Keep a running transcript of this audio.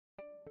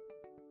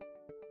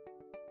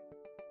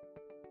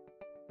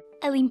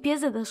A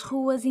limpeza das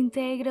ruas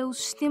integra o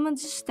sistema de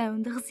gestão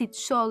de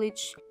resíduos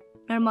sólidos.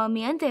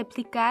 Normalmente é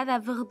aplicada à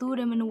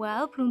varredura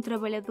manual por um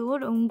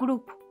trabalhador ou um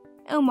grupo.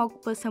 É uma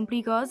ocupação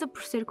perigosa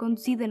por ser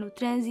conduzida no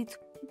trânsito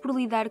e por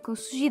lidar com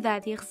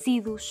sujidade e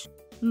resíduos.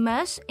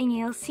 Mas,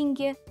 em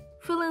Helsínquia,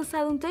 foi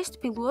lançado um teste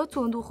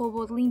piloto onde o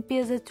robô de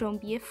limpeza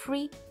Trombia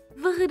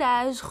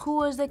varrerá as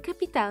ruas da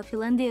capital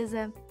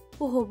finlandesa.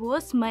 O robô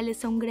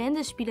assemelha-se a um grande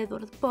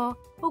aspirador de pó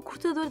ou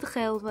cortador de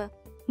relva,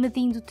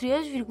 medindo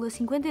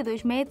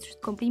 3,52 metros de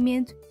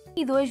comprimento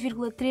e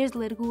 2,3 de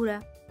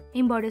largura,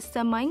 embora esse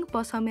tamanho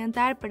possa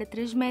aumentar para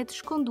 3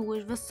 metros com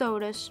 2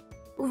 vassouras.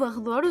 O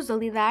varredor usa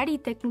LiDAR e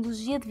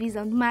tecnologia de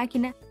visão de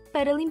máquina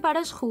para limpar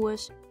as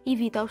ruas,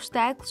 evita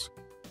obstáculos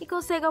e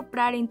consegue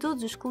operar em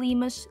todos os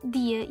climas,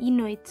 dia e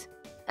noite.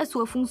 A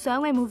sua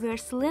função é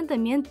mover-se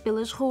lentamente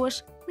pelas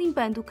ruas,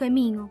 limpando o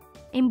caminho.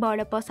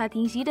 Embora possa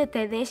atingir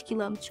até 10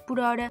 km por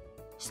hora,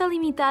 está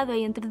limitado a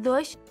entre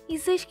 2 e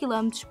 6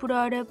 km por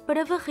hora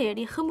para varrer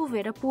e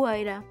remover a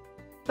poeira.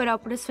 Para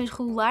operações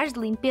regulares de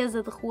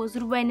limpeza de ruas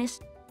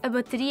urbanas, a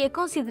bateria é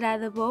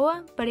considerada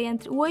boa para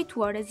entre 8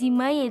 horas e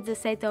meia e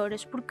 17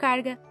 horas por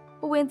carga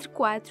ou entre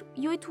 4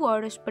 e 8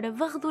 horas para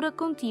varredura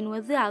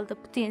contínua de alta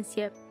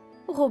potência.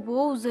 O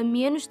robô usa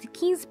menos de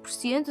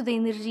 15% da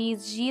energia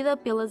exigida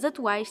pelas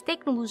atuais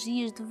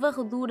tecnologias de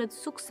varredura de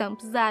sucção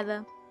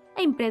pesada.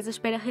 A empresa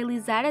espera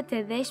realizar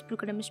até 10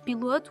 programas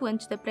piloto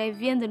antes da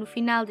pré-venda no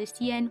final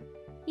deste ano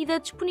e da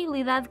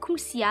disponibilidade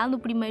comercial no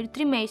primeiro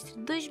trimestre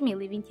de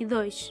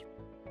 2022.